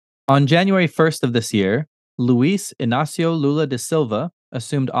On January 1st of this year, Luis Inacio Lula da Silva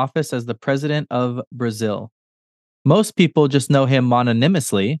assumed office as the president of Brazil. Most people just know him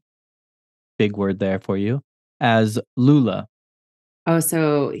mononymously, big word there for you, as Lula. Oh,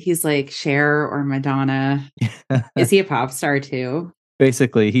 so he's like Cher or Madonna. Is he a pop star too?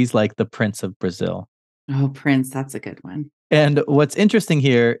 Basically, he's like the Prince of Brazil. Oh, Prince, that's a good one. And what's interesting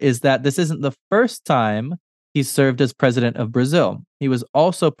here is that this isn't the first time he served as president of Brazil. He was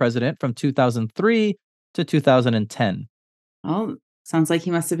also president from 2003 to 2010. Well, sounds like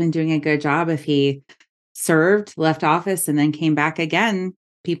he must have been doing a good job if he served, left office, and then came back again.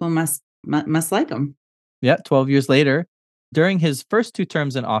 People must like him. Yeah, 12 years later, during his first two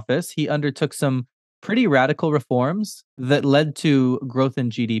terms in office, he undertook some pretty radical reforms that led to growth in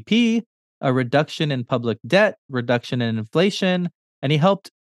GDP, a reduction in public debt, reduction in inflation, and he helped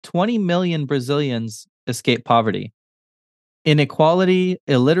 20 million Brazilians escape poverty. Inequality,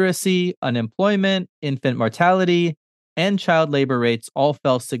 illiteracy, unemployment, infant mortality, and child labor rates all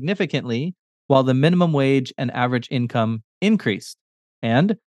fell significantly, while the minimum wage and average income increased.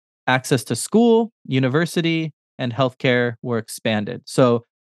 And access to school, university, and healthcare were expanded. So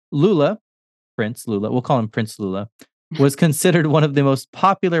Lula, Prince Lula, we'll call him Prince Lula, was considered one of the most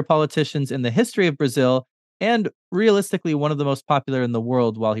popular politicians in the history of Brazil and realistically one of the most popular in the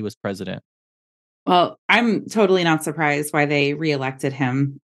world while he was president. Well, I'm totally not surprised why they reelected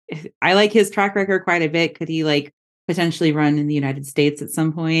him. I like his track record quite a bit. Could he potentially run in the United States at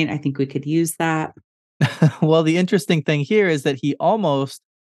some point? I think we could use that. Well, the interesting thing here is that he almost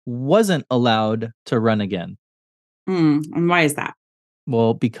wasn't allowed to run again. And why is that?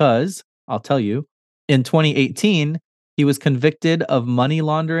 Well, because I'll tell you, in 2018, he was convicted of money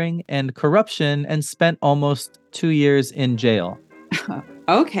laundering and corruption and spent almost 2 years in jail.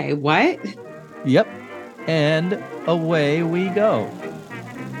 Okay, what? Yep. And away we go.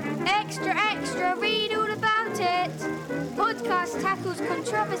 Extra, extra, read all about it. Podcast tackles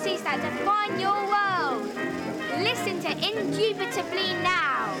controversies that define your world. Listen to Indubitably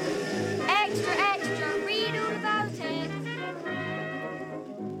now. Extra, extra, read all about it.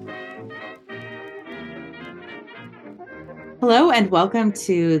 Hello, and welcome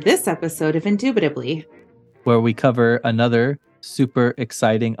to this episode of Indubitably, where we cover another super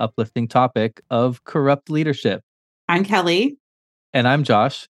exciting, uplifting topic of corrupt leadership. I'm Kelly. And I'm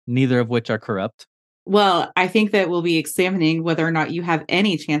Josh, neither of which are corrupt. Well, I think that we'll be examining whether or not you have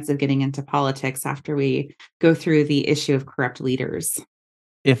any chance of getting into politics after we go through the issue of corrupt leaders.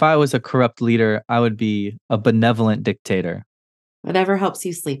 If I was a corrupt leader, I would be a benevolent dictator. Whatever helps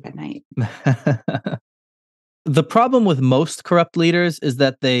you sleep at night. The problem with most corrupt leaders is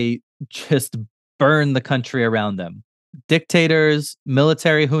that they just burn the country around them. Dictators,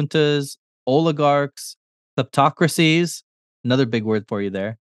 military juntas, oligarchs, kleptocracies, another big word for you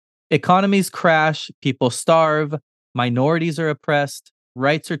there. Economies crash, people starve, minorities are oppressed,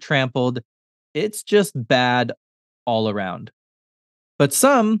 rights are trampled. It's just bad all around. But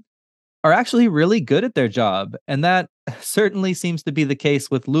some are actually really good at their job, and that certainly seems to be the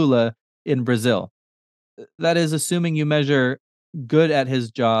case with Lula in Brazil. That is, assuming you measure good at his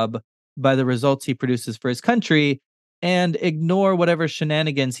job by the results he produces for his country and ignore whatever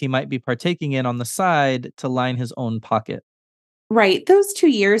shenanigans he might be partaking in on the side to line his own pocket. Right. Those 2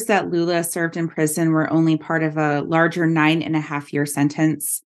 years that Lula served in prison were only part of a larger 9.5-year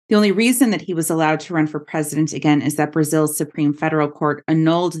sentence. The only reason that he was allowed to run for president again is that Brazil's Supreme Federal Court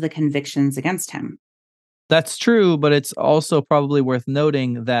annulled the convictions against him. That's true, but it's also probably worth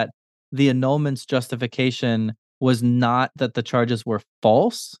noting that the annulment's justification was not that the charges were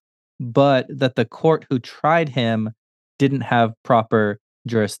false, but that the court who tried him didn't have proper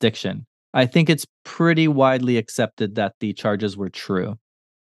jurisdiction. I think it's pretty widely accepted that the charges were true.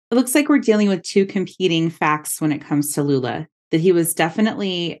 It looks like we're dealing with two competing facts when it comes to Lula, that he was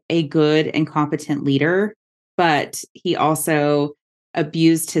definitely a good and competent leader, but he also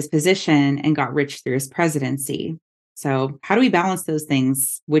abused his position and got rich through his presidency. So how do we balance those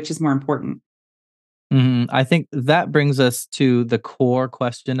things? Which is more important? I think that brings us to the core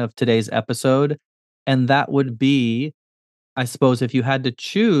question of today's episode. And that would be, I suppose, if you had to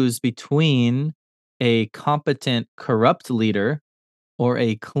choose between a competent, corrupt leader or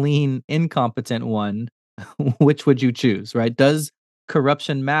a clean, incompetent one, which would you choose, right? Does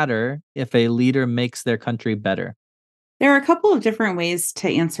corruption matter if a leader makes their country better? There are a couple of different ways to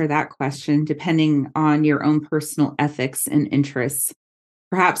answer that question, depending on your own personal ethics and interests.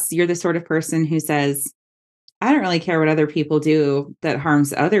 Perhaps you're the sort of person who says, I don't really care what other people do that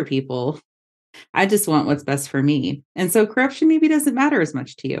harms other people. I just want what's best for me. And so corruption maybe doesn't matter as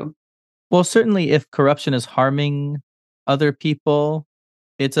much to you. Well, certainly if corruption is harming other people,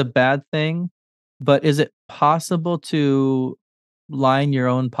 it's a bad thing, but is it possible to line your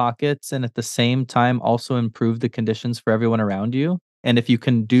own pockets and at the same time also improve the conditions for everyone around you? And if you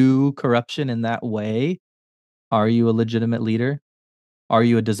can do corruption in that way, are you a legitimate leader? Are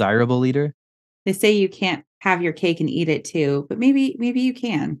you a desirable leader? They say you can't have your cake and eat it too, but maybe you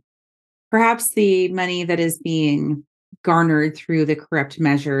can. Perhaps the money that is being garnered through the corrupt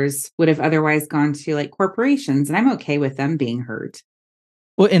measures would have otherwise gone to like corporations, and I'm okay with them being hurt.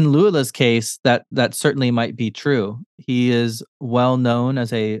 Well, in Lula's case, that certainly might be true. He is well known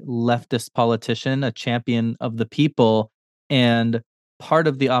as a leftist politician, a champion of the people, and part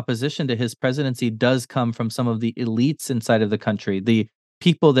of the opposition to his presidency does come from some of the elites inside of the country, the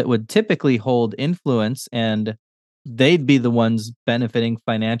people that would typically hold influence, and they'd be the ones benefiting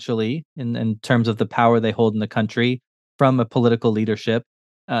financially in terms of the power they hold in the country from a political leadership.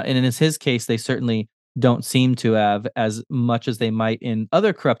 And in his case, they certainly don't seem to have as much as they might in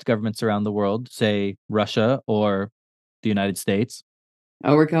other corrupt governments around the world, say Russia or the United States.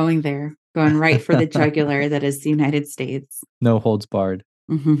 Oh, we're going there. Going right for the jugular that is the United States. No holds barred.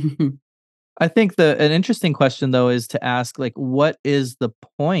 I think an interesting question though is to ask like what is the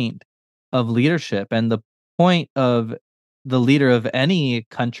point of leadership and the point of the leader of any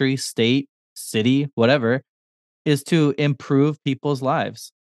country, state, city, whatever is to improve people's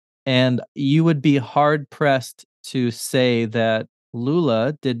lives. And you would be hard pressed to say that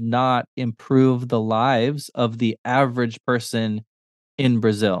Lula did not improve the lives of the average person in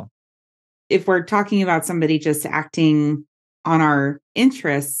Brazil. If we're talking about somebody just acting on our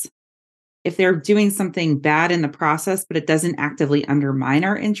interests, if they're doing something bad in the process, but it doesn't actively undermine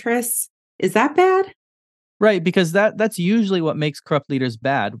our interests, is that bad? Right, because that's usually what makes corrupt leaders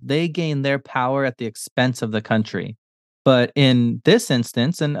bad. They gain their power at the expense of the country. But in this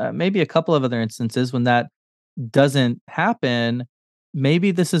instance, and maybe a couple of other instances when that doesn't happen, maybe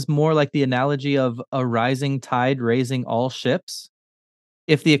this is more like the analogy of a rising tide raising all ships.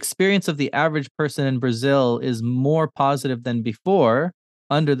 If the experience of the average person in Brazil is more positive than before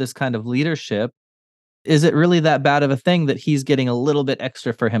under this kind of leadership, is it really that bad of a thing that he's getting a little bit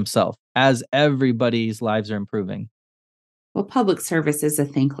extra for himself as everybody's lives are improving? Well, public service is a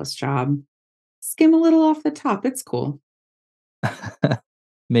thankless job. Skim a little off the top. It's cool.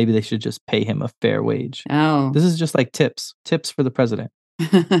 Maybe they should just pay him a fair wage. Oh. This is just like tips for the president.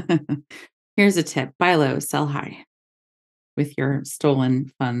 Here's a tip. Buy low, sell high with your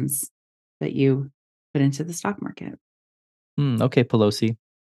stolen funds that you put into the stock market. Okay, Pelosi.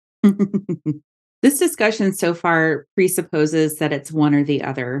 This discussion so far presupposes that it's one or the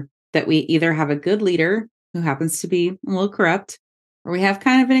other, that we either have a good leader who happens to be a little corrupt, or we have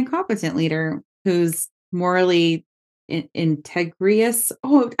kind of an incompetent leader who's morally integrious.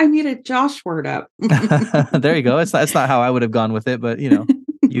 Oh, I made a Josh word up. There you go. It's not how I would have gone with it, but you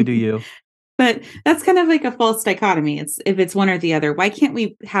do you. But that's kind of like a false dichotomy. It's if it's one or the other. Why can't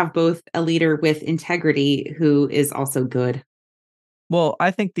we have both a leader with integrity who is also good? Well,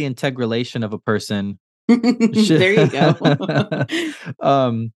 I think the integralation of a person There you go.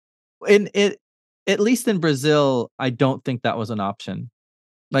 in it, at least in Brazil, I don't think that was an option.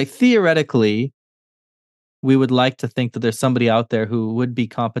 Like theoretically, we would like to think that there's somebody out there who would be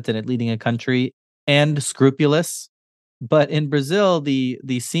competent at leading a country and scrupulous. But in Brazil, the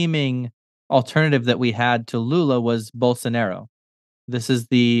seeming alternative that we had to Lula was Bolsonaro. This is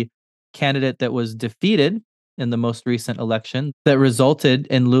the candidate that was defeated in the most recent election that resulted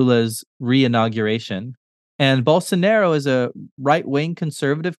in Lula's re-inauguration. And Bolsonaro is a right-wing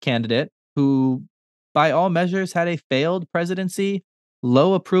conservative candidate who, by all measures, had a failed presidency,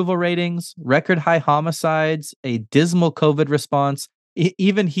 low approval ratings, record high homicides, a dismal COVID response.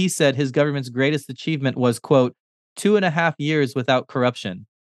 Even he said his government's greatest achievement was, quote, 2.5 years without corruption,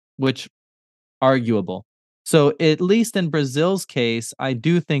 which arguable. So at least in Brazil's case, I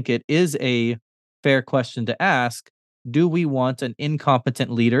do think it is a fair question to ask. Do we want an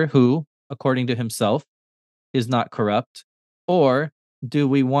incompetent leader who, according to himself, is not corrupt? Or do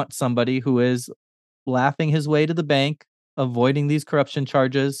we want somebody who is laughing his way to the bank, avoiding these corruption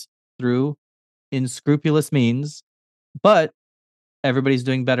charges through unscrupulous means, but everybody's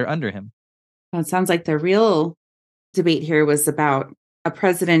doing better under him? Well, it sounds like the real debate here was about a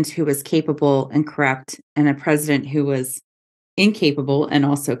president who was capable and corrupt and a president who was incapable and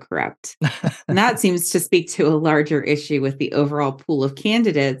also corrupt. And that seems to speak to a larger issue with the overall pool of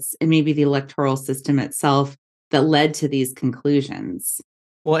candidates and maybe the electoral system itself that led to these conclusions.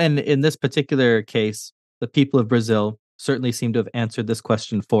 Well, and in this particular case, the people of Brazil certainly seem to have answered this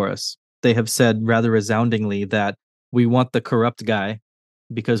question for us. They have said rather resoundingly that we want the corrupt guy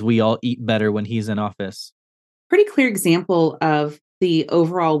because we all eat better when he's in office. Pretty clear example of the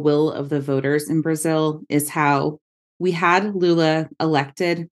overall will of the voters in Brazil is how we had Lula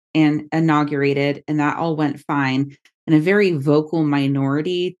elected and inaugurated, and that all went fine. And a very vocal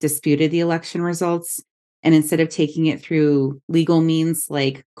minority disputed the election results. And instead of taking it through legal means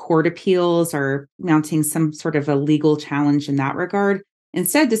like court appeals or mounting some sort of a legal challenge in that regard,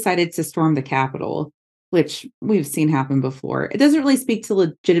 instead decided to storm the Capitol, which we've seen happen before. It doesn't really speak to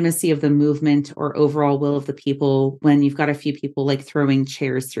legitimacy of the movement or overall will of the people when you've got a few people like throwing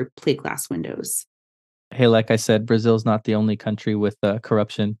chairs through plate glass windows. Hey, like I said, Brazil's not the only country with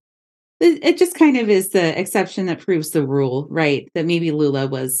corruption. It just kind of is the exception that proves the rule, right? That maybe Lula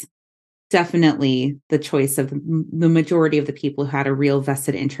was definitely the choice of the majority of the people who had a real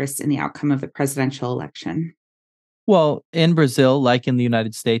vested interest in the outcome of the presidential election. Well, in Brazil, like in the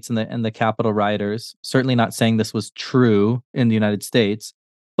United States and the Capitol rioters, certainly not saying this was true in the United States,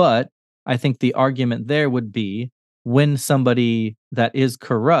 but I think the argument there would be when somebody that is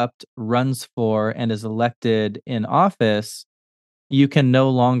corrupt runs for and is elected in office, you can no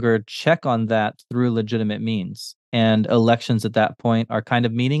longer check on that through legitimate means. And elections at that point are kind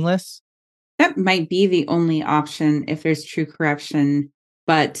of meaningless. That might be the only option if there's true corruption,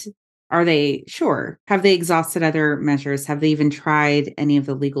 but are they sure? Have they exhausted other measures? Have they even tried any of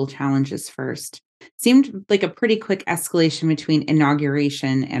the legal challenges first? Seemed like a pretty quick escalation between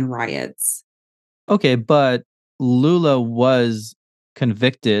inauguration and riots. Okay, but Lula was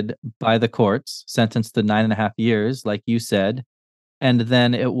convicted by the courts, sentenced to 9.5 years, like you said. And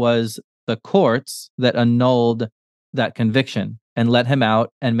then it was the courts that annulled that conviction and let him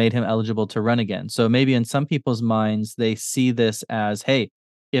out and made him eligible to run again. So maybe in some people's minds, they see this as, hey,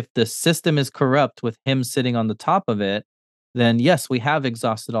 if the system is corrupt with him sitting on the top of it, then yes, we have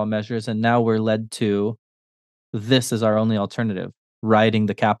exhausted all measures. And now we're led to this is our only alternative, rioting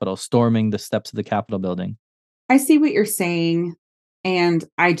the Capitol, storming the steps of the Capitol building. I see what you're saying. And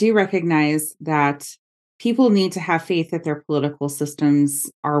I do recognize that people need to have faith that their political systems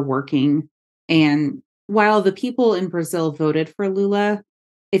are working. And while the people in Brazil voted for Lula,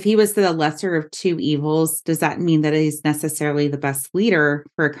 if he was the lesser of two evils, does that mean that he's necessarily the best leader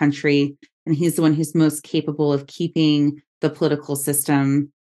for a country? And he's the one who's most capable of keeping the political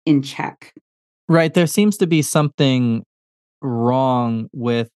system in check? Right. There seems to be something wrong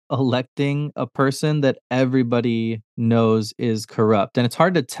with electing a person that everybody knows is corrupt. And it's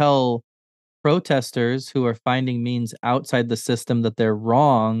hard to tell protesters who are finding means outside the system that they're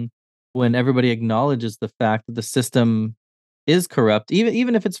wrong when everybody acknowledges the fact that the system is corrupt,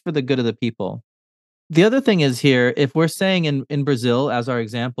 even if it's for the good of the people. The other thing is here, if we're saying in Brazil, as our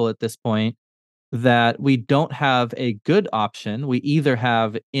example at this point, that we don't have a good option, we either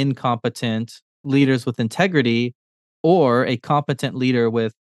have incompetent leaders with integrity or a competent leader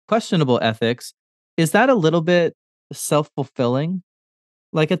with questionable ethics, is that a little bit self-fulfilling?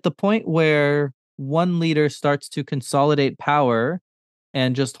 Like at the point where one leader starts to consolidate power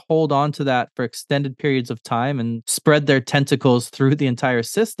and just hold on to that for extended periods of time and spread their tentacles through the entire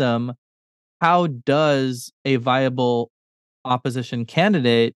system, how does a viable opposition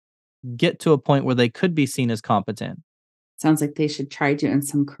candidate get to a point where they could be seen as competent? Sounds like they should try doing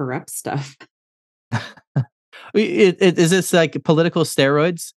some corrupt stuff. Is this like political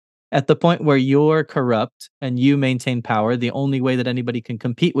steroids? At the point where you're corrupt and you maintain power, the only way that anybody can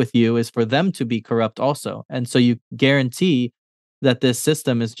compete with you is for them to be corrupt also. And so you guarantee that this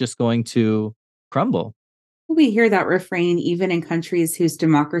system is just going to crumble. We hear that refrain even in countries whose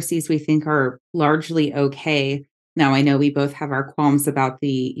democracies we think are largely okay. Now, I know we both have our qualms about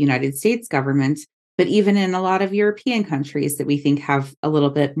the United States government, but even in a lot of European countries that we think have a little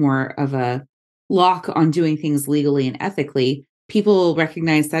bit more of a lock on doing things legally and ethically, people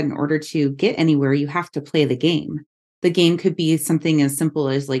recognize that in order to get anywhere, you have to play the game. The game could be something as simple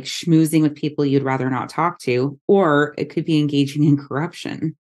as like schmoozing with people you'd rather not talk to, or it could be engaging in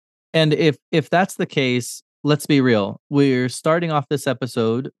corruption. And if that's the case, let's be real. We're starting off this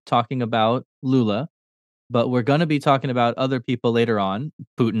episode talking about Lula, but we're going to be talking about other people later on,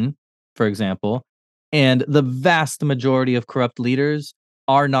 Putin, for example. And the vast majority of corrupt leaders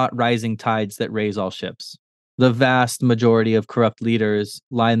are not rising tides that raise all ships. The vast majority of corrupt leaders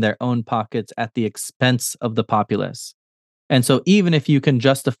line their own pockets at the expense of the populace. And so even if you can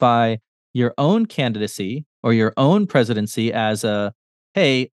justify your own candidacy or your own presidency as a,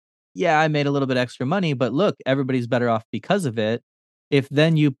 hey, yeah, I made a little bit extra money, but look, everybody's better off because of it. If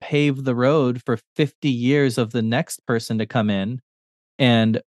then you pave the road for 50 years of the next person to come in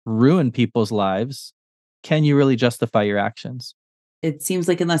and ruin people's lives, can you really justify your actions? It seems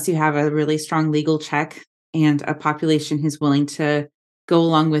like unless you have a really strong legal check and a population who's willing to go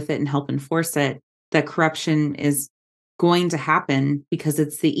along with it and help enforce it, that corruption is going to happen because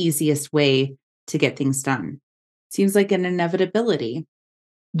it's the easiest way to get things done. Seems like an inevitability.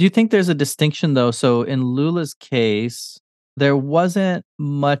 Do you think there's a distinction though? So in Lula's case, there wasn't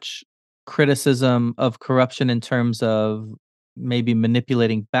much criticism of corruption in terms of maybe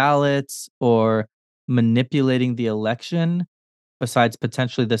manipulating ballots or manipulating the election, besides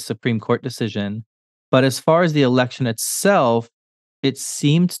potentially the Supreme Court decision. But as far as the election itself, it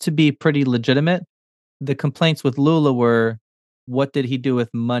seemed to be pretty legitimate. The complaints with Lula were, what did he do with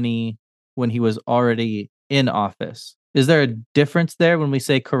money when he was already in office? Is there a difference there when we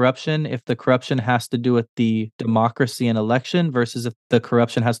say corruption, if the corruption has to do with the democracy and election versus if the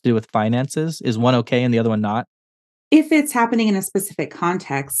corruption has to do with finances? Is one okay and the other one not? If it's happening in a specific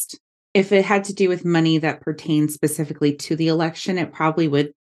context, if it had to do with money that pertains specifically to the election, it probably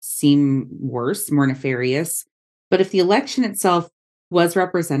would seem worse, more nefarious. But if the election itself was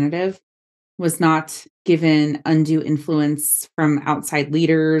representative, was not given undue influence from outside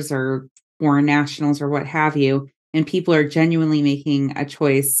leaders or foreign nationals or what have you, and people are genuinely making a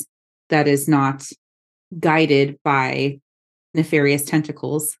choice that is not guided by nefarious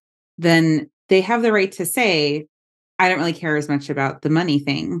tentacles, then they have the right to say, I don't really care as much about the money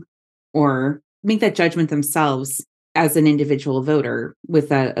thing, or make that judgment themselves as an individual voter with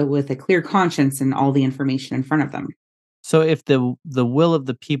a clear conscience and all the information in front of them. So if the will of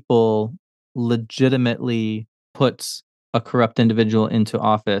the people legitimately puts a corrupt individual into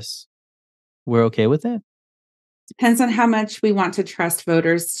office, we're okay with it? Depends on how much we want to trust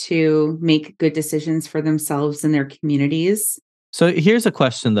voters to make good decisions for themselves and their communities. So here's a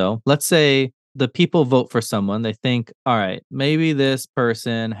question though. Let's say the people vote for someone. They think, all right, maybe this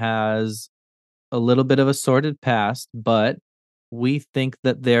person has a little bit of a sordid past, but we think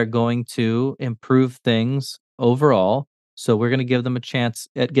that they're going to improve things overall. So we're going to give them a chance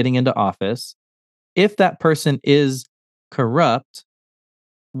at getting into office. If that person is corrupt,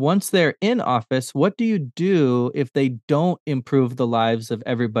 once they're in office, what do you do if they don't improve the lives of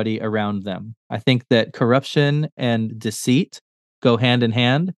everybody around them? I think that corruption and deceit go hand in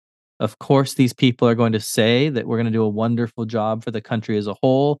hand. Of course, these people are going to say that we're going to do a wonderful job for the country as a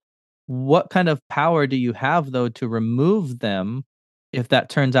whole. What kind of power do you have, though, to remove them if that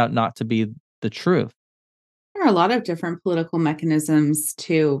turns out not to be the truth? There are a lot of different political mechanisms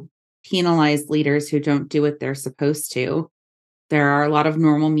to penalize leaders who don't do what they're supposed to. There are a lot of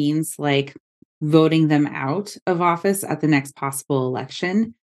normal means like voting them out of office at the next possible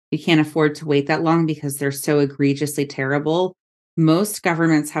election. You can't afford to wait that long because they're so egregiously terrible. Most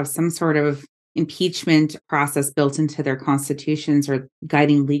governments have some sort of impeachment process built into their constitutions or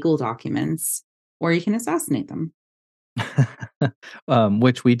guiding legal documents, or you can assassinate them.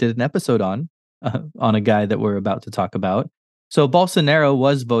 Which we did an episode on a guy that we're about to talk about. So Bolsonaro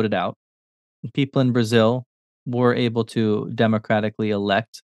was voted out. People in Brazil were able to democratically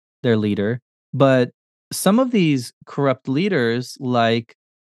elect their leader. But some of these corrupt leaders, like,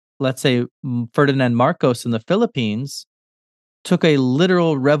 let's say, Ferdinand Marcos in the Philippines, took a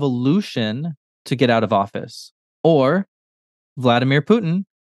literal revolution to get out of office. Or Vladimir Putin,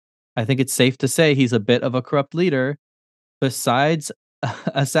 I think it's safe to say he's a bit of a corrupt leader. Besides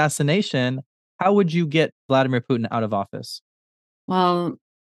assassination, how would you get Vladimir Putin out of office? Well,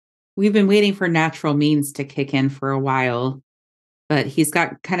 we've been waiting for natural means to kick in for a while, but he's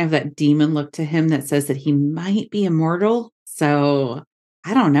got kind of that demon look to him that says that he might be immortal. So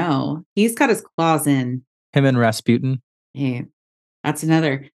I don't know. He's got his claws in. Him and Rasputin. Hey, that's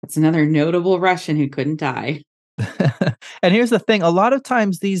another notable Russian who couldn't die. And here's the thing, a lot of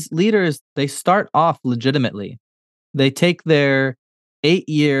times these leaders, they start off legitimately. They take their 8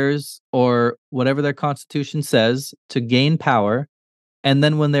 years or whatever their constitution says to gain power. And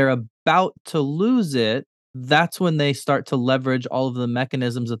then when they're about to lose it, that's when they start to leverage all of the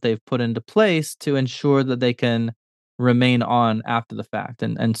mechanisms that they've put into place to ensure that they can remain on after the fact.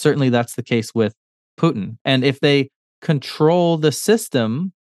 And certainly that's the case with Putin. And if they control the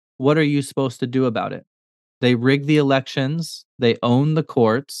system, what are you supposed to do about it? They rig the elections, they own the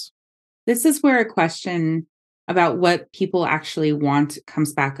courts. This is where a question about what people actually want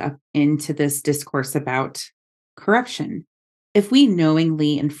comes back up into this discourse about corruption. If we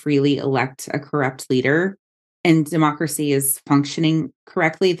knowingly and freely elect a corrupt leader and democracy is functioning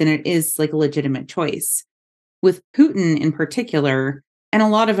correctly, then it is like a legitimate choice. With Putin in particular, and a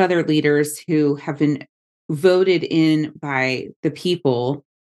lot of other leaders who have been voted in by the people,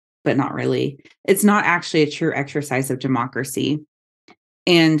 but not really, it's not actually a true exercise of democracy.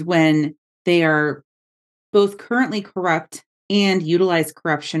 And when they are both currently corrupt and utilize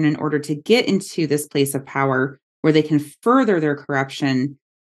corruption in order to get into this place of power where they can further their corruption,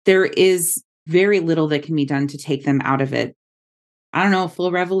 there is very little that can be done to take them out of it. I don't know,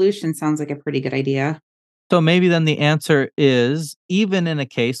 full revolution sounds like a pretty good idea. So maybe then the answer is, even in a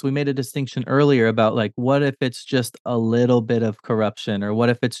case, we made a distinction earlier about like, what if it's just a little bit of corruption, or what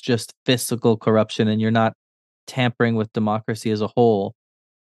if it's just physical corruption and you're not tampering with democracy as a whole?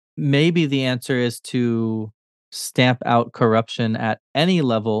 Maybe the answer is to stamp out corruption at any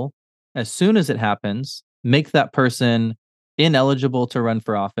level as soon as it happens, make that person ineligible to run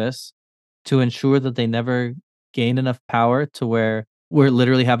for office, to ensure that they never gain enough power to where we're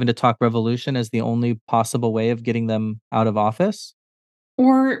literally having to talk revolution as the only possible way of getting them out of office.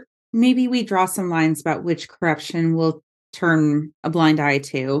 Or maybe we draw some lines about which corruption we'll turn a blind eye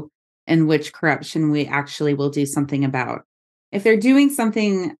to and which corruption we actually will do something about. If they're doing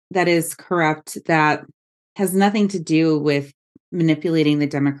something that is corrupt that has nothing to do with manipulating the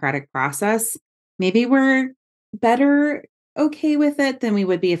democratic process, maybe we're better okay with it than we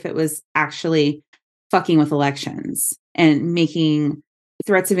would be if it was actually fucking with elections and making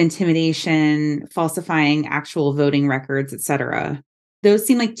threats of intimidation, falsifying actual voting records, etc. Those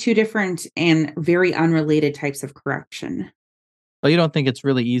seem like two different and very unrelated types of corruption. But you don't think it's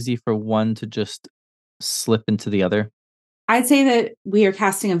really easy for one to just slip into the other? I'd say that we are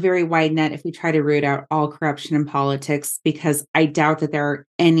casting a very wide net if we try to root out all corruption in politics, because I doubt that there are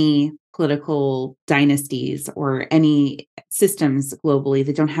any political dynasties or any systems globally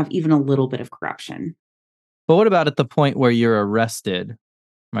that don't have even a little bit of corruption. But what about at the point where you're arrested,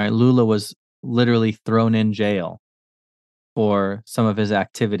 right? Lula was literally thrown in jail for some of his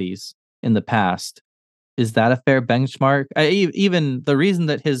activities in the past. Is that a fair benchmark? Even the reason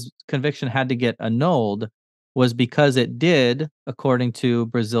that his conviction had to get annulled was because it did, according to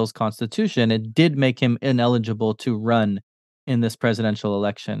Brazil's constitution, it did make him ineligible to run in this presidential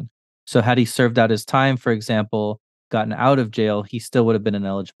election. So had he served out his time, for example, gotten out of jail, he still would have been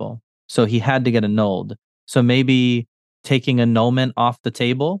ineligible. So he had to get annulled. So maybe taking annulment off the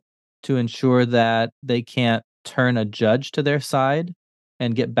table to ensure that they can't turn a judge to their side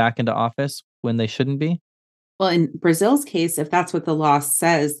and get back into office when they shouldn't be? Well, in Brazil's case, if that's what the law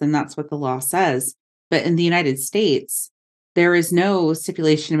says, then that's what the law says. But in the United States, there is no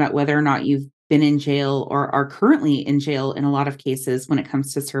stipulation about whether or not you've been in jail or are currently in jail in a lot of cases when it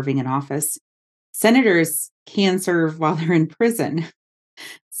comes to serving in office. Senators can serve while they're in prison.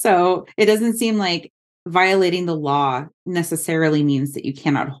 So it doesn't seem like violating the law necessarily means that you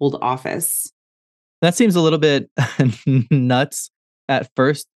cannot hold office. That seems a little bit nuts at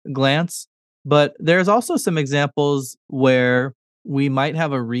first glance, but there's also some examples where we might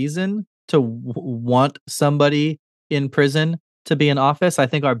have a reason to want somebody in prison to be in office. I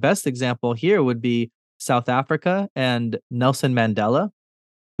think our best example here would be South Africa and Nelson Mandela,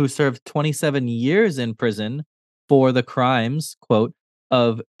 who served 27 years in prison for the crimes, quote,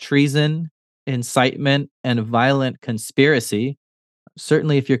 of treason, incitement, and violent conspiracy.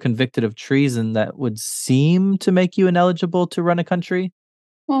 Certainly, if you're convicted of treason, that would seem to make you ineligible to run a country.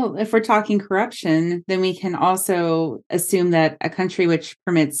 Well, if we're talking corruption, then we can also assume that a country which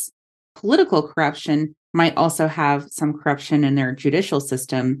permits political corruption might also have some corruption in their judicial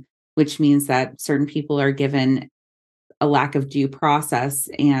system, which means that certain people are given a lack of due process.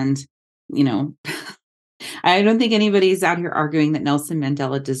 And, I don't think anybody's out here arguing that Nelson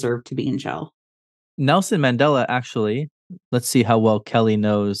Mandela deserved to be in jail. Nelson Mandela, actually, let's see how well Kelly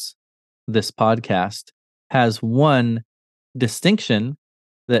knows this podcast, has one distinction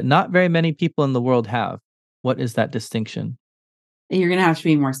that not very many people in the world have. What is that distinction? You're going to have to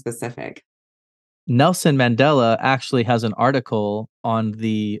be more specific. Nelson Mandela actually has an article on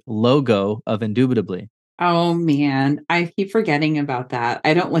the logo of Indubitably. Oh, man. I keep forgetting about that.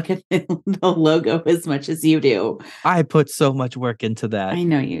 I don't look at the logo as much as you do. I put so much work into that. I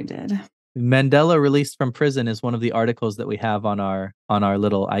know you did. Mandela released from prison is one of the articles that we have on our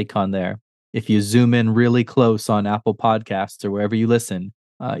little icon there. If you zoom in really close on Apple Podcasts or wherever you listen,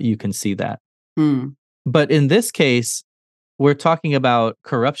 you can see that. But in this case, we're talking about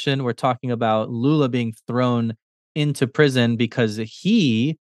corruption. We're talking about Lula being thrown into prison because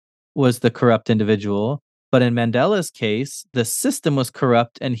he was the corrupt individual. But in Mandela's case, the system was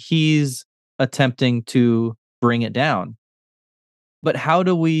corrupt and he's attempting to bring it down. But how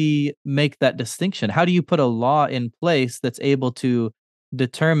do we make that distinction? How do you put a law in place that's able to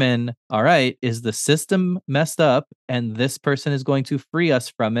determine, all right, is the system messed up and this person is going to free us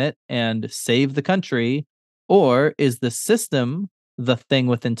from it and save the country? Or is the system the thing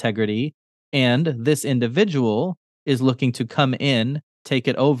with integrity and this individual is looking to come in, take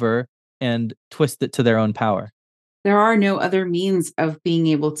it over, and twist it to their own power? There are no other means of being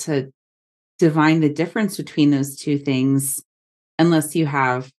able to divine the difference between those two things unless you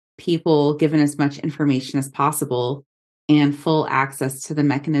have people given as much information as possible and full access to the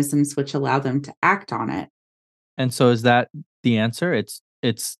mechanisms which allow them to act on it. And so is that the answer? It's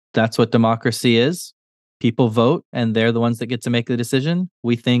that's what democracy is. People vote and they're the ones that get to make the decision.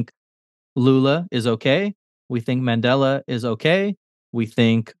 We think Lula is okay. We think Mandela is okay. We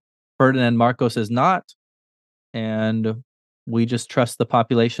think Ferdinand Marcos is not. And we just trust the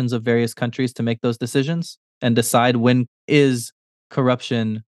populations of various countries to make those decisions and decide when is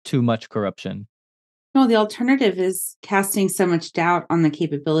corruption too much corruption. No, the alternative is casting so much doubt on the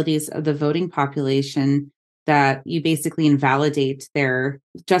capabilities of the voting population that you basically invalidate their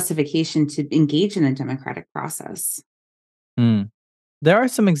justification to engage in a democratic process. Hmm. There are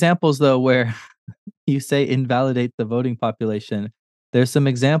some examples, though, where you say invalidate the voting population. There's some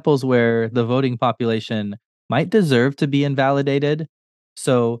examples where the voting population might deserve to be invalidated.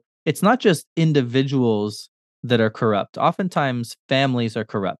 So it's not just individuals that are corrupt. Oftentimes, families are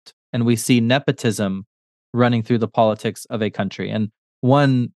corrupt, and we see nepotism running through the politics of a country. And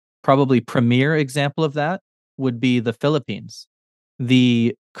one probably premier example of that would be the Philippines.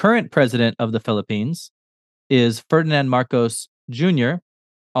 The current president of the Philippines is Ferdinand Marcos Jr.,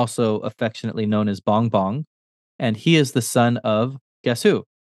 also affectionately known as Bong Bong, and he is the son of, guess who?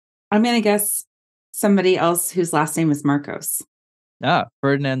 I'm going to guess somebody else whose last name is Marcos.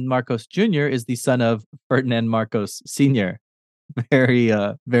 Ferdinand Marcos Jr. is the son of Ferdinand Marcos Sr.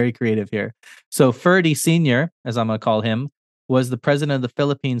 Very creative here. So Ferdy Sr., as I'm going to call him, was the president of the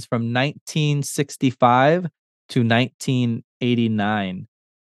Philippines from 1965 to 1989.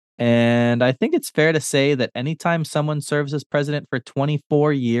 And I think it's fair to say that anytime someone serves as president for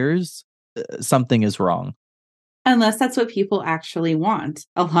 24 years, something is wrong. Unless that's what people actually want.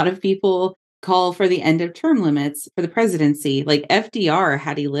 A lot of people call for the end of term limits for the presidency. Like FDR,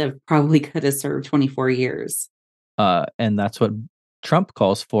 had he lived, probably could have served 24 years. And that's what Trump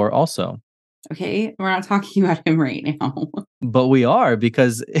calls for also. Okay, we're not talking about him right now. But we are,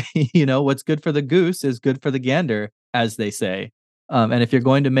 because, what's good for the goose is good for the gander, as they say. And if you're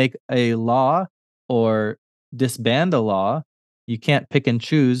going to make a law or disband a law, you can't pick and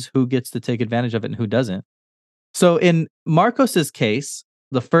choose who gets to take advantage of it and who doesn't. So in Marcos's case,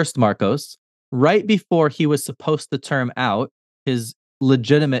 the first Marcos, right before he was supposed to term out his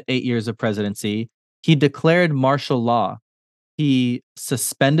legitimate 8 years of presidency, he declared martial law. He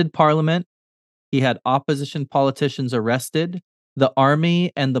suspended parliament. He had opposition politicians arrested. The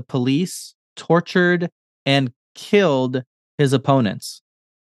army and the police tortured and killed his opponents.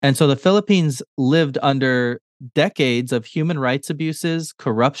 And so the Philippines lived under decades of human rights abuses,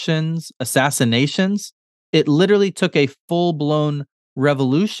 corruptions, assassinations. It literally took a full-blown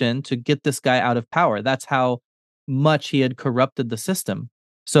revolution to get this guy out of power. That's how much he had corrupted the system.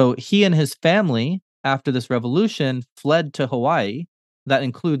 So he and his family, after this revolution, fled to Hawaii. That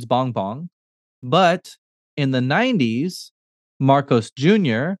includes Bong Bong. But in the 90s, Marcos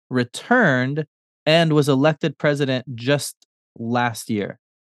Jr. returned and was elected president just last year,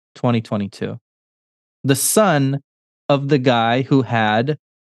 2022. The son of the guy who had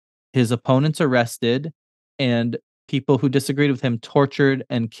his opponents arrested and people who disagreed with him tortured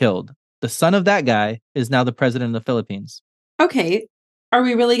and killed. The son of that guy is now the president of the Philippines. Okay. Are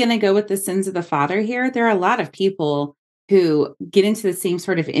we really going to go with the sins of the father here? There are a lot of people who get into the same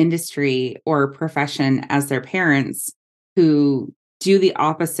sort of industry or profession as their parents who do the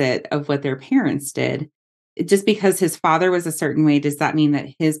opposite of what their parents did. Just because his father was a certain way, does that mean that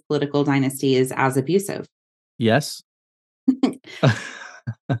his political dynasty is as abusive? Yes.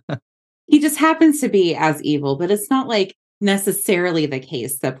 He just happens to be as evil, but it's not like necessarily the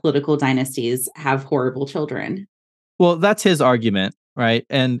case that political dynasties have horrible children. Well, that's his argument, right?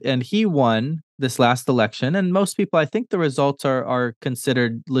 And he won this last election, and most people, I think the results are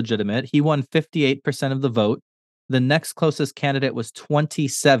considered legitimate. He won 58% of the vote. The next closest candidate was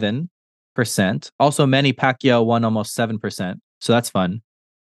 27%. Also, Manny Pacquiao won almost 7%. So that's fun.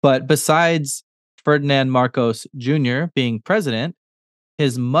 But besides Ferdinand Marcos Jr. being president,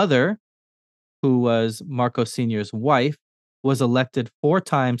 his mother, who was Marcos Sr.'s wife, was elected 4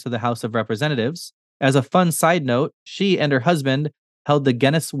 times to the House of Representatives. As a fun side note, she and her husband held the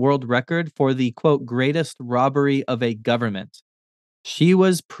Guinness World Record for the, quote, greatest robbery of a government. She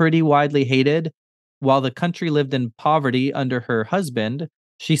was pretty widely hated. While the country lived in poverty under her husband,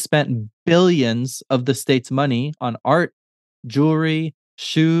 she spent billions of the state's money on art, jewelry,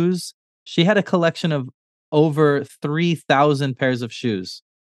 shoes. She had a collection of over 3,000 pairs of shoes.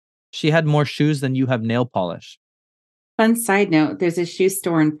 She had more shoes than you have nail polish. Fun side note, there's a shoe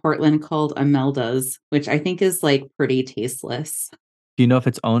store in Portland called Imelda's, which I think is like pretty tasteless. Do you know if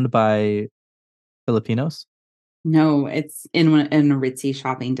it's owned by Filipinos? No, it's in a ritzy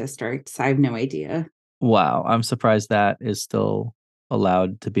shopping district. So I have no idea. Wow, I'm surprised that is still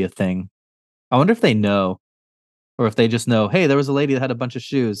allowed to be a thing. I wonder if they know, or if they just know, hey, there was a lady that had a bunch of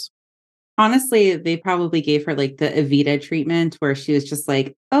shoes. Honestly, they probably gave her like the Evita treatment where she was just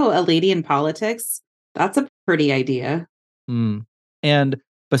like, oh, a lady in politics. That's a pretty idea. Mm. And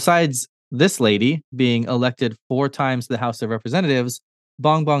besides this lady being elected 4 times to the House of Representatives,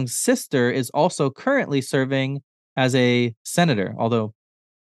 Bong Bong's sister is also currently serving as a senator, although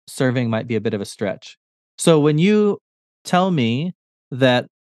serving might be a bit of a stretch. So when you tell me that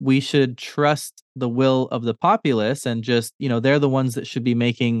we should trust the will of the populace and just, they're the ones that should be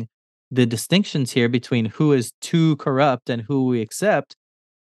making the distinctions here between who is too corrupt and who we accept,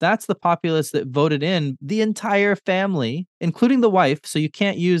 that's the populace that voted in the entire family, including the wife. So you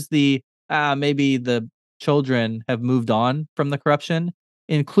can't use maybe the children have moved on from the corruption,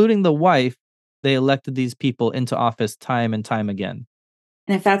 including the wife. They elected these people into office time and time again.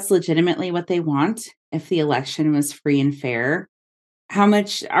 And if that's legitimately what they want, if the election was free and fair, how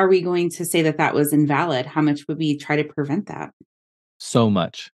much are we going to say that that was invalid? How much would we try to prevent that? So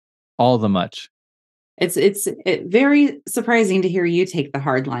much, all the much. It's very surprising to hear you take the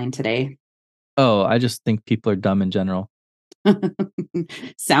hard line today. Oh, I just think people are dumb in general.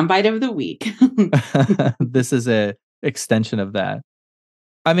 Soundbite of the week. This is a extension of that.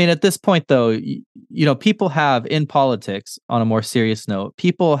 I mean, at this point, though, people have in politics, on a more serious note,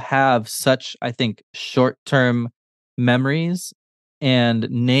 people have such, I think, short-term memories, and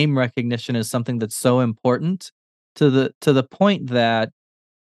name recognition is something that's so important to the point that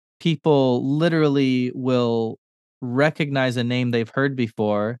people literally will recognize a name they've heard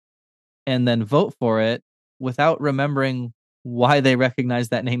before and then vote for it without remembering why they recognize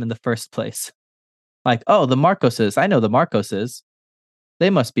that name in the first place. Like, oh, the Marcoses. I know the Marcoses. They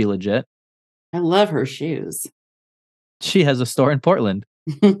must be legit. I love her shoes. She has a store in Portland.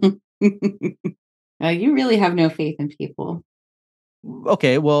 You really have no faith in people.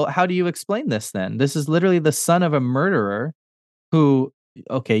 Okay, well, how do you explain this then? This is literally the son of a murderer who,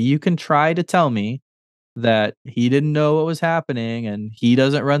 okay, you can try to tell me that he didn't know what was happening and he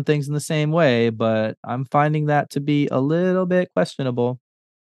doesn't run things in the same way, but I'm finding that to be a little bit questionable.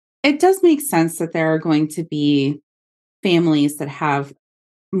 It does make sense that there are going to be families that have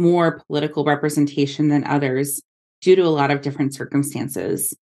more political representation than others due to a lot of different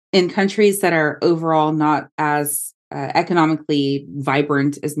circumstances. In countries that are overall not as economically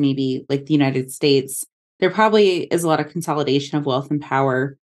vibrant as maybe like the United States, there probably is a lot of consolidation of wealth and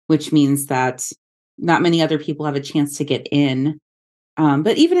power, which means that not many other people have a chance to get in.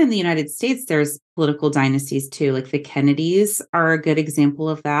 But even in the United States, there's political dynasties too. Like the Kennedys are a good example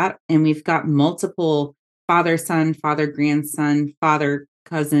of that. And we've got multiple father, son, father, grandson, father,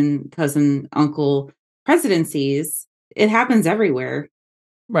 cousin, uncle presidencies. It happens everywhere.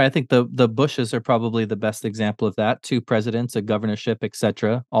 Right. I think the Bushes are probably the best example of that. 2 presidents, a governorship,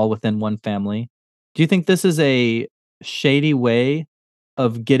 etc., all within one family. Do you think this is a shady way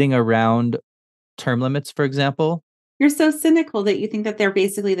of getting around term limits, for example? You're so cynical that you think that they're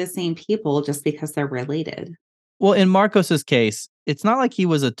basically the same people just because they're related. Well, in Marcos's case, it's not like he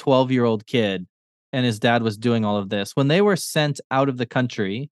was a 12-year-old kid and his dad was doing all of this. When they were sent out of the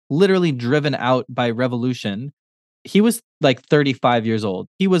country, literally driven out by revolution, he was like 35 years old.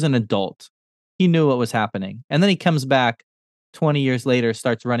 He was an adult. He knew what was happening. And then he comes back 20 years later,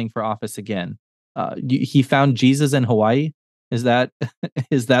 starts running for office again. He found Jesus in Hawaii. Is that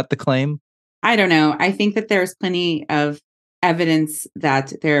is that the claim? I don't know. I think that there's plenty of evidence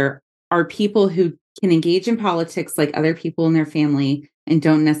that there are people who can engage in politics like other people in their family and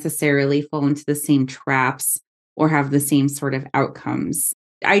don't necessarily fall into the same traps or have the same sort of outcomes.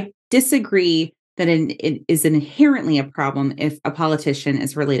 I disagree that it is inherently a problem if a politician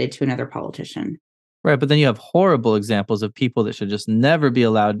is related to another politician. Right, but then you have horrible examples of people that should just never be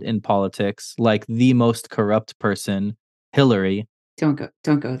allowed in politics, like the most corrupt person, Hillary. Don't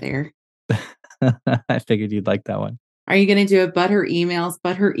go there. I figured you'd like that one. Are you going to do a but her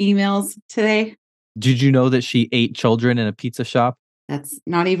emails today? Did you know that she ate children in a pizza shop? That's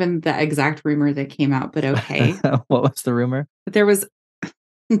not even the exact rumor that came out, but okay. What was the rumor? But there was,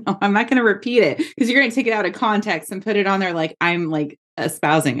 no, I'm not going to repeat it because you're going to take it out of context and put it on there like I'm like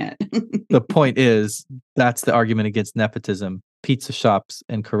espousing it. The point is, that's the argument against nepotism, pizza shops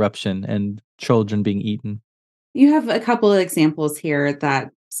and corruption and children being eaten. You have a couple of examples here that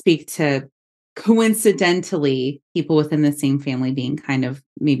speak to coincidentally people within the same family being kind of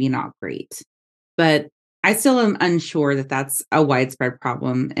maybe not great. But I still am unsure that that's a widespread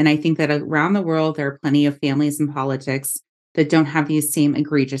problem. And I think that around the world, there are plenty of families in politics that don't have these same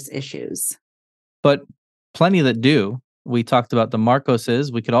egregious issues. But plenty that do. We talked about the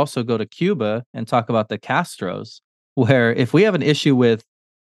Marcoses. We could also go to Cuba and talk about the Castros, where if we have an issue with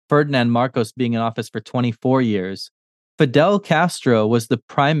Ferdinand Marcos being in office for 24 years, Fidel Castro was the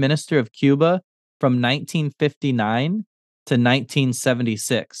prime minister of Cuba from 1959 to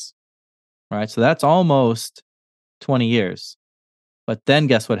 1976. Right? So that's almost 20 years. But then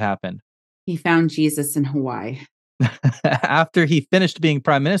guess what happened? He found Jesus in Hawaii. After he finished being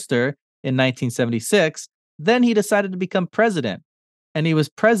prime minister in 1976, then he decided to become president. And he was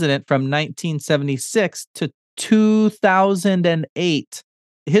president from 1976 to 2008.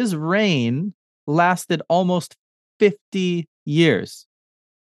 His reign lasted almost 50 years.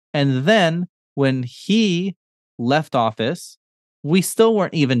 And then when he left office, we still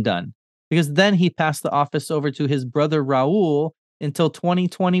weren't even done, because then he passed the office over to his brother Raul until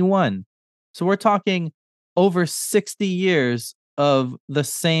 2021. So we're talking over 60 years of the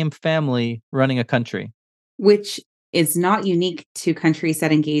same family running a country. Which is not unique to countries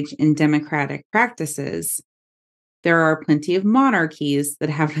that engage in democratic practices. There are plenty of monarchies that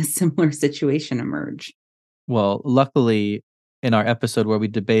have a similar situation emerge. Well, luckily, in our episode where we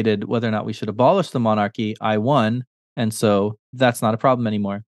debated whether or not we should abolish the monarchy, I won. And so that's not a problem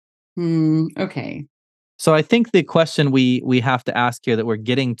anymore. Okay. So I think the question we have to ask here that we're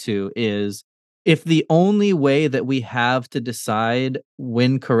getting to is, if the only way that we have to decide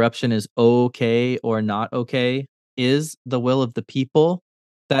when corruption is okay or not okay is the will of the people,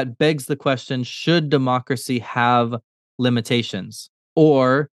 that begs the question, should democracy have limitations?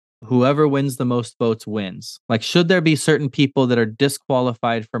 Or whoever wins the most votes wins? Like, should there be certain people that are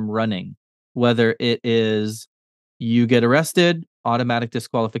disqualified from running? Whether it is you get arrested, automatic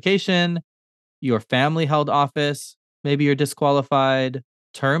disqualification, your family held office, maybe you're disqualified,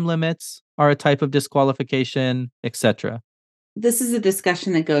 term limits are a type of disqualification, etc. This is a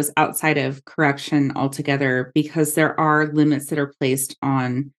discussion that goes outside of corruption altogether, because there are limits that are placed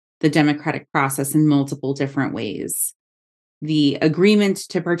on the democratic process in multiple different ways. The agreement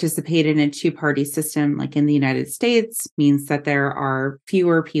to participate in a two-party system, like in the United States, means that there are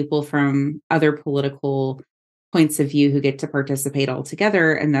fewer people from other political points of view who get to participate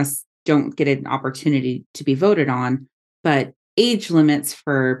altogether, and thus don't get an opportunity to be voted on. But age limits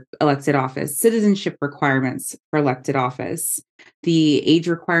for elected office, citizenship requirements for elected office, the age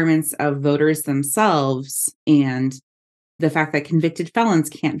requirements of voters themselves, and the fact that convicted felons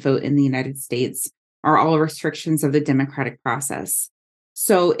can't vote in the United States are all restrictions of the democratic process.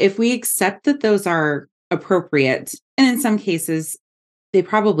 So if we accept that those are appropriate, and in some cases they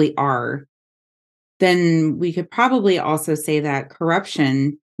probably are, then we could probably also say that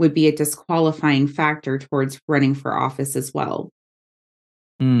corruption would be a disqualifying factor towards running for office as well.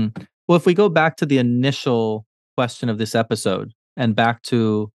 Well, if we go back to the initial question of this episode and back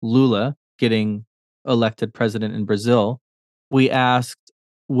to Lula getting elected president in Brazil, we asked,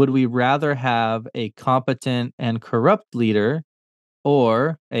 would we rather have a competent and corrupt leader,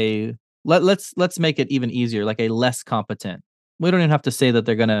 or let's make it even easier, like a less competent. We don't even have to say that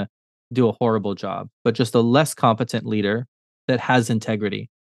they're going to do a horrible job, but just a less competent leader that has integrity.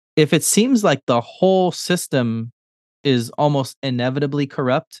 If it seems like the whole system is almost inevitably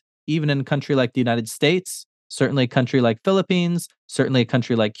corrupt, even in a country like the United States, certainly a country like Philippines, certainly a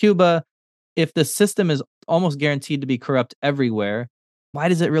country like Cuba, if the system is almost guaranteed to be corrupt everywhere, why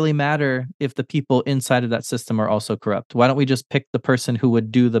does it really matter if the people inside of that system are also corrupt? Why don't we just pick the person who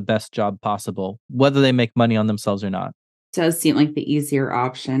would do the best job possible, whether they make money on themselves or not? It does seem like the easier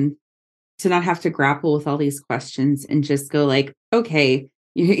option, to not have to grapple with all these questions and just go like, okay,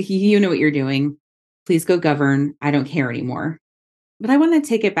 you know what you're doing. Please go govern. I don't care anymore. But I want to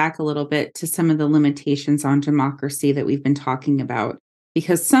take it back a little bit to some of the limitations on democracy that we've been talking about,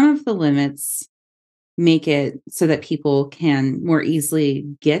 because some of the limits make it so that people can more easily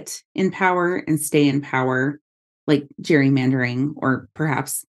get in power and stay in power, like gerrymandering or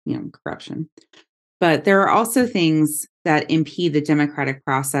perhaps, corruption. But there are also things that impede the democratic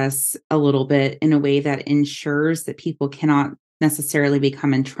process a little bit in a way that ensures that people cannot necessarily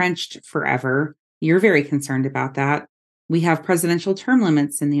become entrenched forever. You're very concerned about that. We have presidential term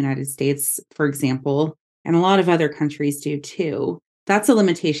limits in the United States, for example, and a lot of other countries do too. That's a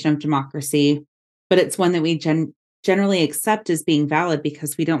limitation of democracy, but it's one that we generally accept as being valid,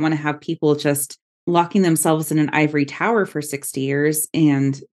 because we don't want to have people just locking themselves in an ivory tower for 60 years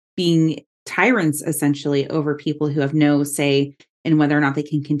and being tyrants essentially over people who have no say in whether or not they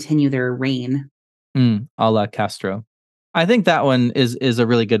can continue their reign. A la Castro. I think that one is a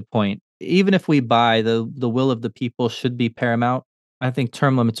really good point. Even if we buy the will of the people should be paramount, I think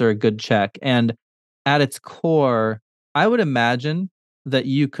term limits are a good check. And at its core, I would imagine that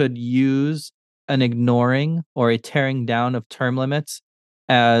you could use an ignoring or a tearing down of term limits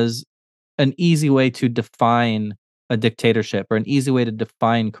as an easy way to define a dictatorship or an easy way to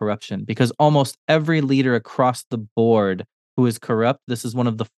define corruption, because almost every leader across the board who is corrupt, this is one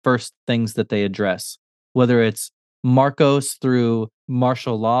of the first things that they address. Whether it's Marcos through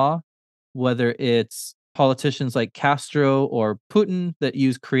martial law, whether it's politicians like Castro or Putin that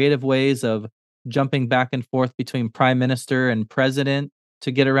use creative ways of jumping back and forth between prime minister and president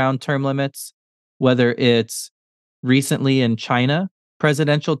to get around term limits, whether it's recently in China,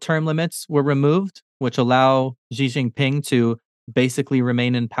 presidential term limits were removed, which allow Xi Jinping to basically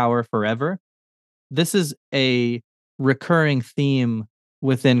remain in power forever. This is a recurring theme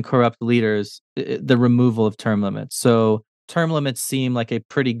within corrupt leaders, the removal of term limits. So term limits seem like a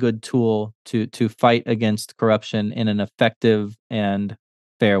pretty good tool to fight against corruption in an effective and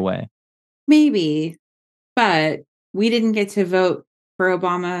fair way. Maybe, but we didn't get to vote for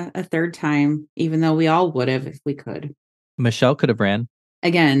Obama a third time, even though we all would have if we could. Michelle could have ran.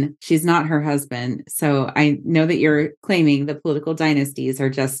 Again, she's not her husband. So I know that you're claiming the political dynasties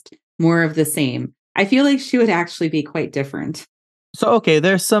are just more of the same. I feel like she would actually be quite different. So, okay,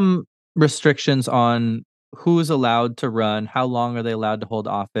 there's some restrictions on who's allowed to run, how long are they allowed to hold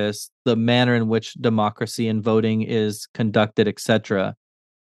office, the manner in which democracy and voting is conducted, etc.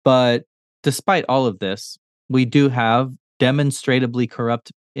 But despite all of this, we do have demonstrably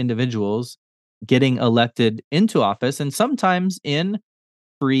corrupt individuals getting elected into office, and sometimes in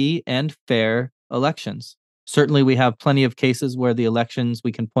free and fair elections. Certainly, we have plenty of cases where the elections,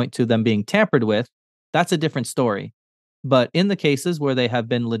 we can point to them being tampered with. That's a different story. But in the cases where they have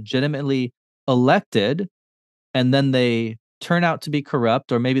been legitimately elected and then they turn out to be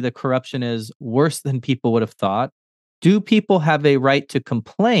corrupt, or maybe the corruption is worse than people would have thought, do people have a right to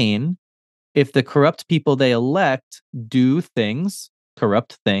complain if the corrupt people they elect do things,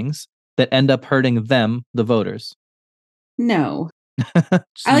 corrupt things, that end up hurting them, the voters? No.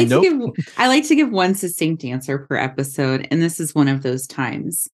 Nope. I like to give one succinct answer per episode, and this is one of those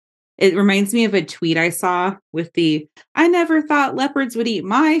times. It reminds me of a tweet I saw with the "I never thought leopards would eat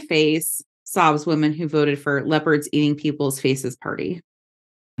my face" sobs woman who voted for leopards eating people's faces party.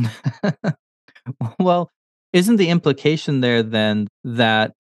 Well, isn't the implication there then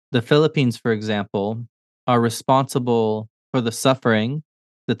that the Philippines, for example, are responsible for the suffering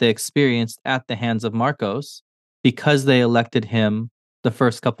that they experienced at the hands of Marcos because they elected him the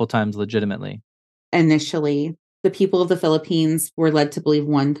first couple times legitimately? Initially, the people of the Philippines were led to believe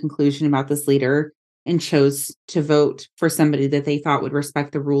one conclusion about this leader and chose to vote for somebody that they thought would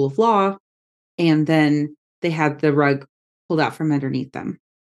respect the rule of law. And then they had the rug pulled out from underneath them.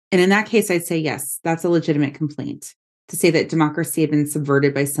 And in that case, I'd say, yes, that's a legitimate complaint to say that democracy had been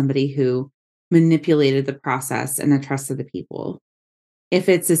subverted by somebody who manipulated the process and the trust of the people. If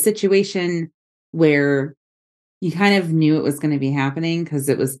it's a situation where you kind of knew it was going to be happening because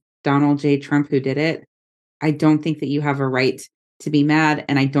it was Donald J. Trump who did it, I don't think that you have a right to be mad.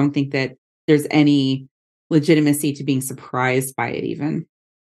 And I don't think that there's any legitimacy to being surprised by it even.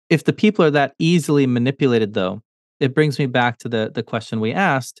 If the people are that easily manipulated, though, it brings me back to the question we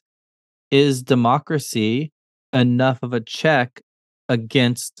asked. Is democracy enough of a check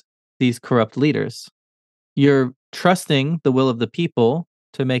against these corrupt leaders? You're trusting the will of the people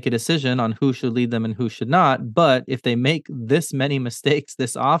to make a decision on who should lead them and who should not. But if they make this many mistakes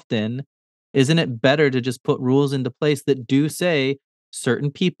this often, isn't it better to just put rules into place that do say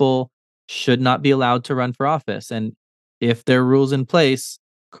certain people should not be allowed to run for office? And if there are rules in place,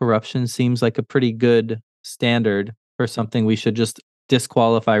 corruption seems like a pretty good standard for something we should just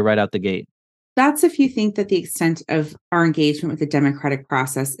disqualify right out the gate. That's if you think that the extent of our engagement with the democratic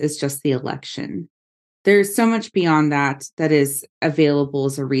process is just the election. There's so much beyond that that is available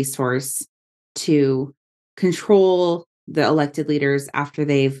as a resource to control the elected leaders after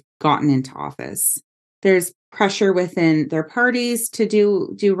they've gotten into office. There's pressure within their parties to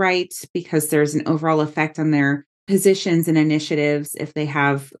do right because there's an overall effect on their positions and initiatives if they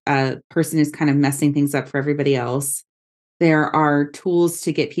have a person who's kind of messing things up for everybody else. There are tools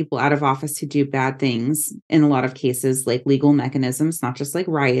to get people out of office who do bad things in a lot of cases, like legal mechanisms, not just like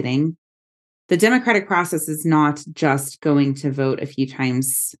rioting. The democratic process is not just going to vote a few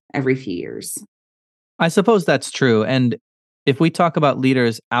times every few years. I suppose that's true. And if we talk about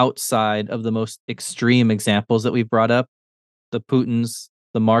leaders outside of the most extreme examples that we've brought up, the Putins,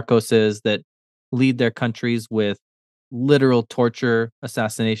 the Marcoses that lead their countries with literal torture,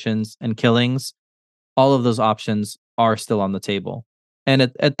 assassinations, and killings, all of those options are still on the table. And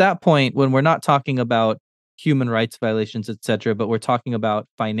at that point, when we're not talking about human rights violations, etc., but we're talking about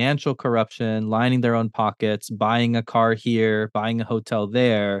financial corruption, lining their own pockets, buying a car here, buying a hotel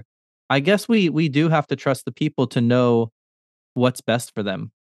there, I guess we do have to trust the people to know what's best for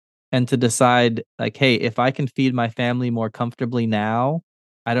them and to decide like, hey, if I can feed my family more comfortably now,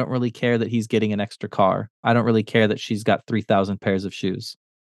 I don't really care that he's getting an extra car. I don't really care that she's got 3,000 pairs of shoes.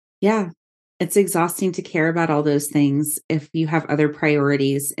 Yeah. It's exhausting to care about all those things if you have other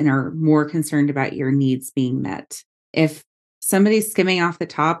priorities and are more concerned about your needs being met. If somebody's skimming off the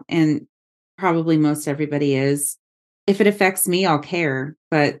top, and probably most everybody is, if it affects me, I'll care.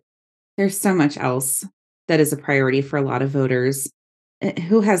 But there's so much else that is a priority for a lot of voters.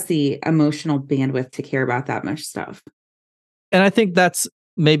 Who has the emotional bandwidth to care about that much stuff? And I think that's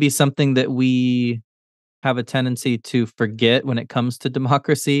maybe something that we have a tendency to forget when it comes to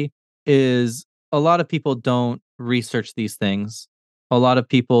democracy is a lot of people don't research these things. A lot of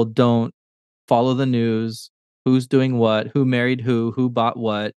people don't follow the news, who's doing what, who married who bought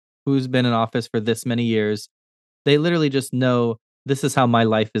what, who's been in office for this many years. They literally just know this is how my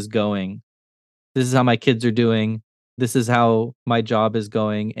life is going. This is how my kids are doing. This is how my job is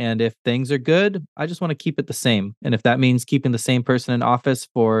going. And if things are good, I just want to keep it the same. And if that means keeping the same person in office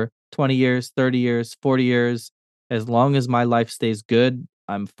for 20 years, 30 years, 40 years, as long as my life stays good,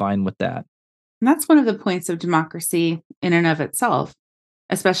 I'm fine with that. And that's one of the points of democracy in and of itself,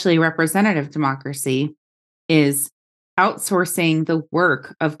 especially representative democracy, is outsourcing the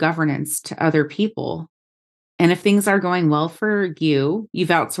work of governance to other people. And if things are going well for you, you've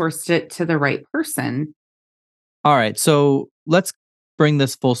outsourced it to the right person. All right. So let's bring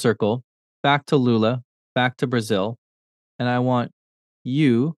this full circle back to Lula, back to Brazil. And I want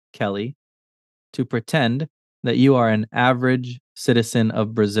you, Kelly, to pretend that you are an average citizen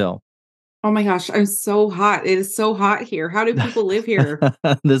of Brazil. Oh my gosh, I'm so hot. It is so hot here. How do people live here?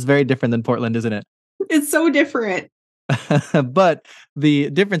 This is very different than Portland, isn't it? It's so different. But the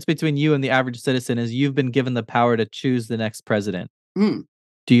difference between you and the average citizen is you've been given the power to choose the next president. Mm.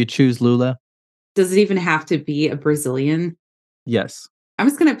 Do you choose Lula? Does it even have to be a Brazilian? Yes. I'm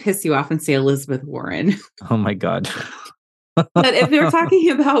just going to piss you off and say Elizabeth Warren. Oh my God. But if they're talking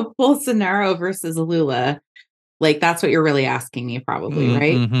about Bolsonaro versus Lula, like that's what you're really asking me probably,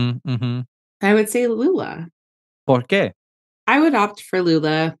 right? Mm-hmm, mm-hmm. I would say Lula. ¿Por qué? I would opt for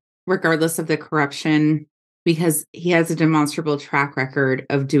Lula regardless of the corruption because he has a demonstrable track record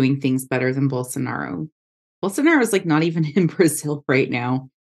of doing things better than Bolsonaro. Bolsonaro is like not even in Brazil right now.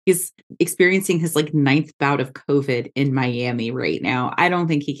 He's experiencing his like 9th bout of COVID in Miami right now. I don't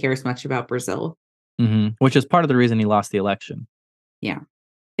think he cares much about Brazil. Mm-hmm. Which is part of the reason he lost the election. Yeah.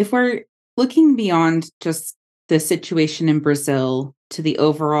 If we're looking beyond just the situation in Brazil to the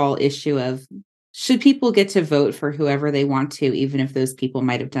overall issue of should people get to vote for whoever they want to, even if those people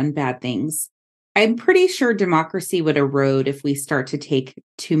might have done bad things, I'm pretty sure democracy would erode if we start to take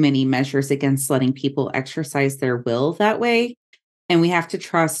too many measures against letting people exercise their will that way. And we have to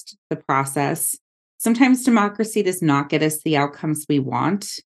trust the process. Sometimes democracy does not get us the outcomes we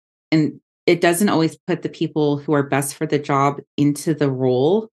want. And it doesn't always put the people who are best for the job into the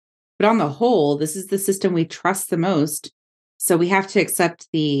role. But on the whole, this is the system we trust the most. So we have to accept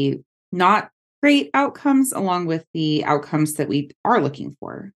the not great outcomes along with the outcomes that we are looking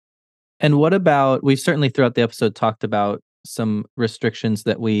for. And what about, we've certainly throughout the episode talked about some restrictions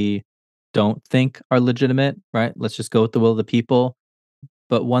that we don't think are legitimate, right? Let's just go with the will of the people.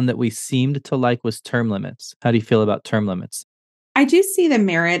 But one that we seemed to like was term limits. How do you feel about term limits? I do see the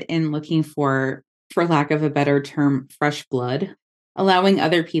merit in looking for lack of a better term, fresh blood, allowing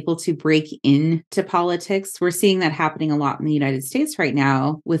other people to break into politics. We're seeing that happening a lot in the United States right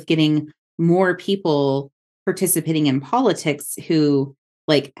now with getting more people participating in politics who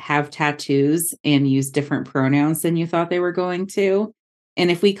like have tattoos and use different pronouns than you thought they were going to. And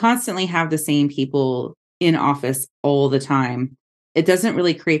if we constantly have the same people in office all the time, it doesn't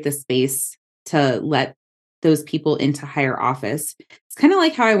really create the space to let those people into higher office. It's kind of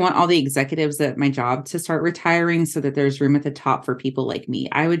like how I want all the executives at my job to start retiring so that there's room at the top for people like me.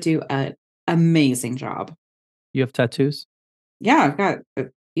 I would do an amazing job. You have tattoos? Yeah, I've got a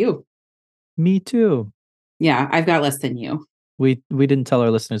few. Me too. Yeah, I've got less than you. We didn't tell our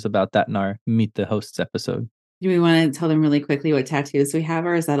listeners about that in our Meet the Hosts episode. Do we want to tell them really quickly what tattoos we have,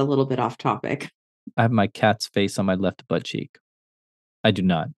 or is that a little bit off topic? I have my cat's face on my left butt cheek. I do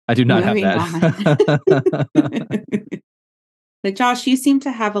not have that. But Josh, you seem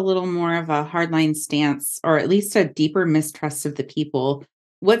to have a little more of a hardline stance, or at least a deeper mistrust of the people.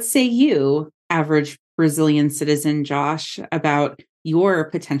 What say you, average Brazilian citizen Josh, about your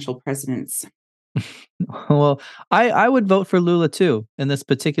potential presidents? Well, I would vote for Lula too in this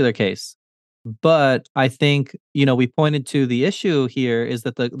particular case. But I think, we pointed to the issue here is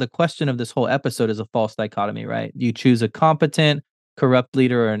that the question of this whole episode is a false dichotomy, right? You choose a competent, corrupt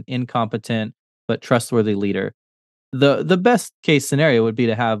leader or an incompetent but trustworthy leader. The best case scenario would be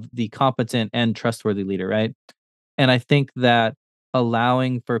to have the competent and trustworthy leader, right? And I think that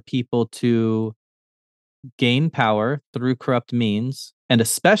allowing for people to gain power through corrupt means, and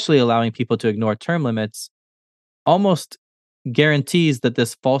especially allowing people to ignore term limits, almost guarantees that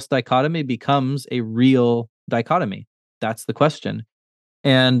this false dichotomy becomes a real dichotomy. That's the question.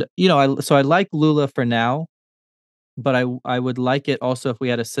 And I like Lula for now, but I would like it also if we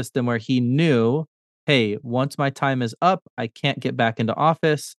had a system where he knew, hey, once my time is up, I can't get back into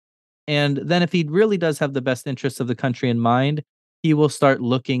office. And then if he really does have the best interests of the country in mind, he will start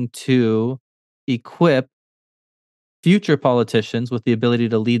looking to equip future politicians with the ability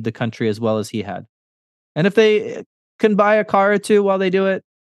to lead the country as well as he had. And if they can buy a car or two while they do it,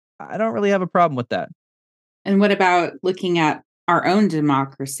 I don't really have a problem with that. And what about looking at our own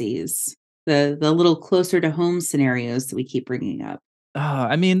democracies, the little closer to home scenarios that we keep bringing up?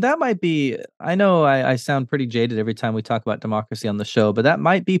 I mean, that might be, I know I sound pretty jaded every time we talk about democracy on the show, but that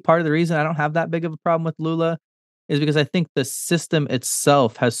might be part of the reason I don't have that big of a problem with Lula, is because I think the system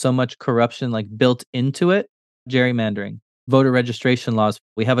itself has so much corruption like built into it. Gerrymandering, voter registration laws.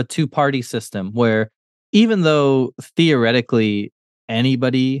 We have a two-party system where even though theoretically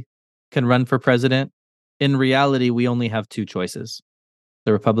anybody can run for president, in reality, we only have two choices: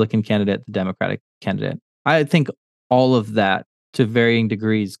 the Republican candidate, the Democratic candidate. I think all of that to varying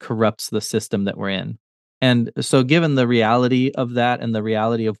degrees corrupts the system that we're in. And so given the reality of that and the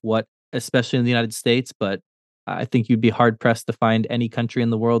reality of what, especially in the United States, but I think you'd be hard pressed to find any country in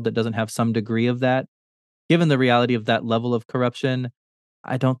the world that doesn't have some degree of that. Given the reality of that level of corruption,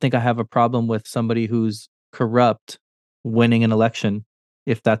 I don't think I have a problem with somebody who's corrupt winning an election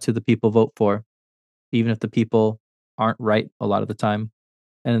if that's who the people vote for, even if the people aren't right a lot of the time.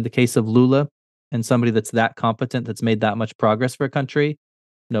 And in the case of Lula and somebody that's that competent, that's made that much progress for a country,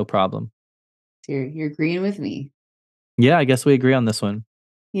 no problem. So you're agreeing with me. Yeah, I guess we agree on this one.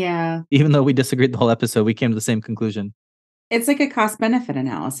 Yeah. Even though we disagreed the whole episode, we came to the same conclusion. It's like a cost-benefit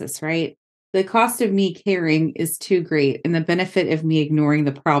analysis, right? The cost of me caring is too great, and the benefit of me ignoring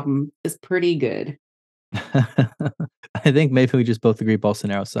the problem is pretty good. I think maybe we just both agree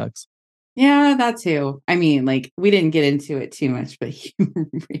Bolsonaro sucks. Yeah, that too. I mean, like, we didn't get into it too much, but he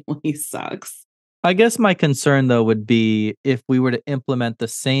really sucks. I guess my concern, though, would be if we were to implement the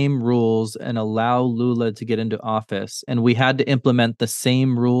same rules and allow Lula to get into office, and we had to implement the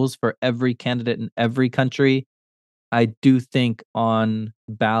same rules for every candidate in every country, I do think on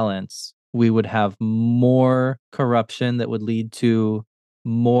balance, we would have more corruption that would lead to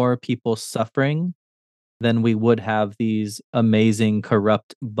more people suffering than we would have these amazing,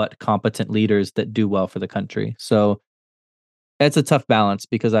 corrupt, but competent leaders that do well for the country. So it's a tough balance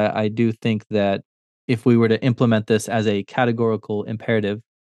because I do think that if we were to implement this as a categorical imperative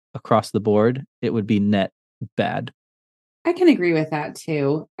across the board, it would be net bad. I can agree with that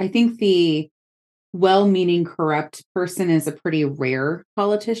too. I think the well-meaning corrupt person is a pretty rare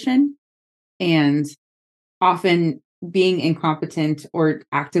politician, and often being incompetent or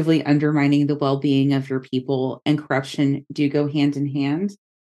actively undermining the well-being of your people and corruption do go hand in hand.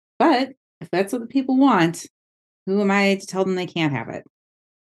 But if that's what the people want, who am I to tell them they can't have it?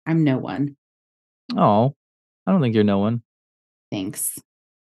 I'm no one. Oh, I don't think you're no one. Thanks.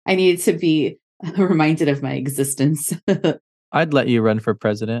 I needed to be reminded of my existence. I'd let you run for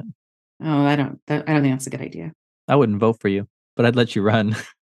president. Oh, I don't think that's a good idea. I wouldn't vote for you, but I'd let you run.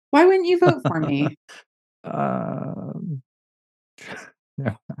 Why wouldn't you vote for me?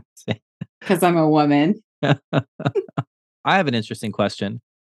 Because I'm a woman. I have an interesting question.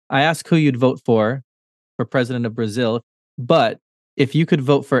 I asked who you'd vote for president of Brazil, but if you could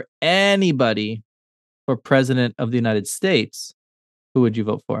vote for anybody for president of the United States, who would you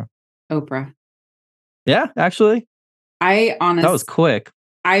vote for? Oprah. Yeah, actually. That was quick.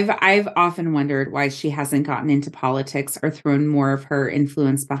 I've often wondered why she hasn't gotten into politics or thrown more of her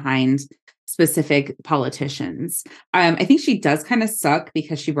influence behind specific politicians. I think she does kind of suck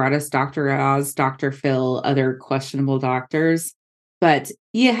because she brought us Dr. Oz, Dr. Phil, other questionable doctors. But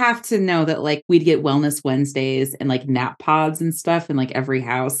you have to know that, like, we'd get wellness Wednesdays and like nap pods and stuff in like every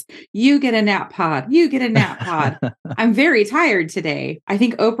house. You get a nap pod. You get a nap pod. I'm very tired today. I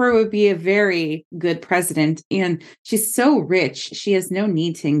think Oprah would be a very good president. And she's so rich. She has no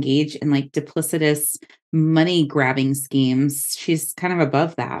need to engage in like duplicitous money grabbing schemes. She's kind of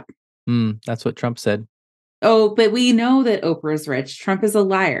above that. That's what Trump said. Oh, but we know that Oprah is rich. Trump is a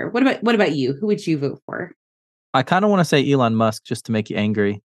liar. What about you? Who would you vote for? I kind of want to say Elon Musk just to make you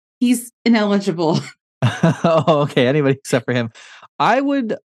angry. He's ineligible. Oh, okay. Anybody except for him. I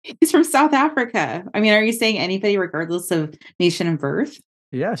would He's from South Africa. I mean, are you saying anybody regardless of nation of birth?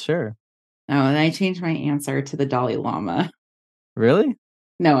 Yeah, sure. Oh, and I changed my answer to the Dalai Lama. Really?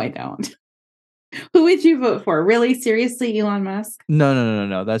 No, I don't. Who would you vote for? Really? Seriously, Elon Musk?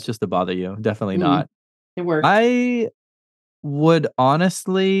 No. That's just to bother you. Definitely not. It worked. I would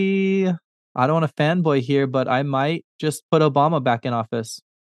honestly, I don't want to fanboy here, but I might just put Obama back in office.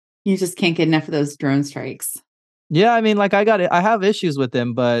 You just can't get enough of those drone strikes. Yeah, I mean, like I have issues with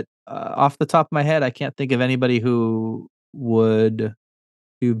him, but off the top of my head, I can't think of anybody who would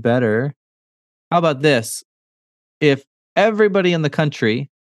do better. How about this? If everybody in the country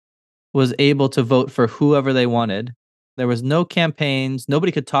was able to vote for whoever they wanted, there was no campaigns,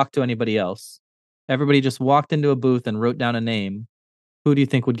 nobody could talk to anybody else. Everybody just walked into a booth and wrote down a name. Who do you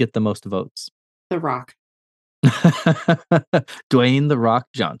think would get the most votes? The Rock. Dwayne The Rock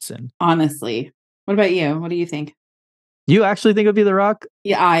Johnson. Honestly. What about you? What do you think? You actually think it would be The Rock?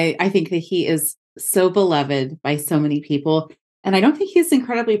 Yeah, I think that he is so beloved by so many people. And I don't think he's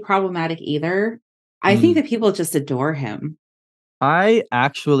incredibly problematic either. I think that people just adore him. I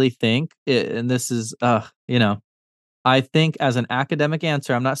actually think, and this is, I think as an academic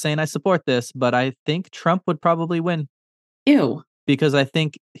answer, I'm not saying I support this, but I think Trump would probably win. Ew. Because I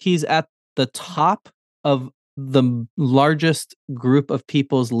think he's at the top of the largest group of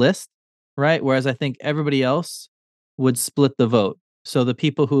people's list, right? Whereas I think everybody else would split the vote. So the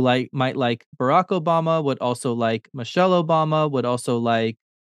people who might like Barack Obama would also like Michelle Obama, would also like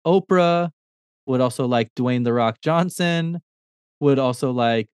Oprah, would also like Dwayne The Rock Johnson, would also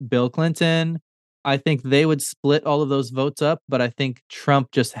like Bill Clinton. I think they would split all of those votes up, but I think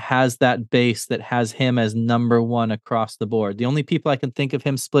Trump just has that base that has him as number one across the board. The only people I can think of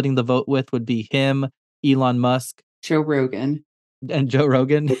him splitting the vote with would be him, Elon Musk, Joe Rogan. And Joe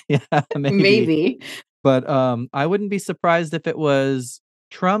Rogan. Yeah, maybe. But I wouldn't be surprised if it was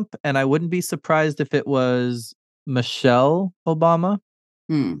Trump, and I wouldn't be surprised if it was Michelle Obama.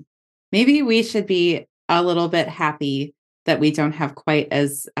 Maybe we should be a little bit happy that we don't have quite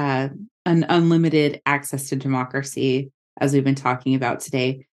as an unlimited access to democracy as we've been talking about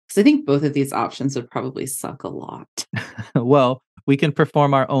today. Because I think both of these options would probably suck a lot. Well, we can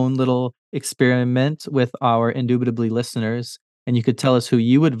perform our own little experiment with our Indubitably listeners, and you could tell us who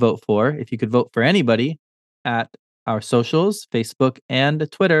you would vote for, if you could vote for anybody, at our socials, Facebook and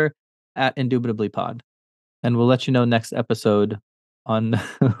Twitter, at IndubitablyPod. And we'll let you know next episode on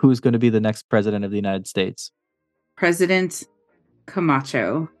who's going to be the next president of the United States. President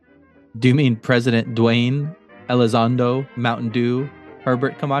Camacho. Do you mean President Dwayne Elizondo Mountain Dew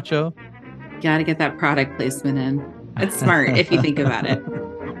Herbert Camacho? Gotta get that product placement in. It's smart if you think about it.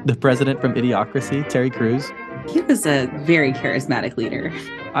 The president from Idiocracy, Terry Crews. He was a very charismatic leader.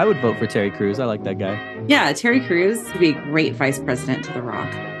 I would vote for Terry Crews. I like that guy. Yeah, Terry Crews would be a great vice president to The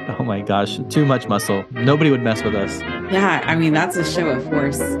Rock. Oh my gosh, too much muscle. Nobody would mess with us. Yeah, I mean, that's a show of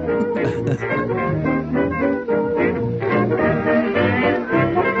force.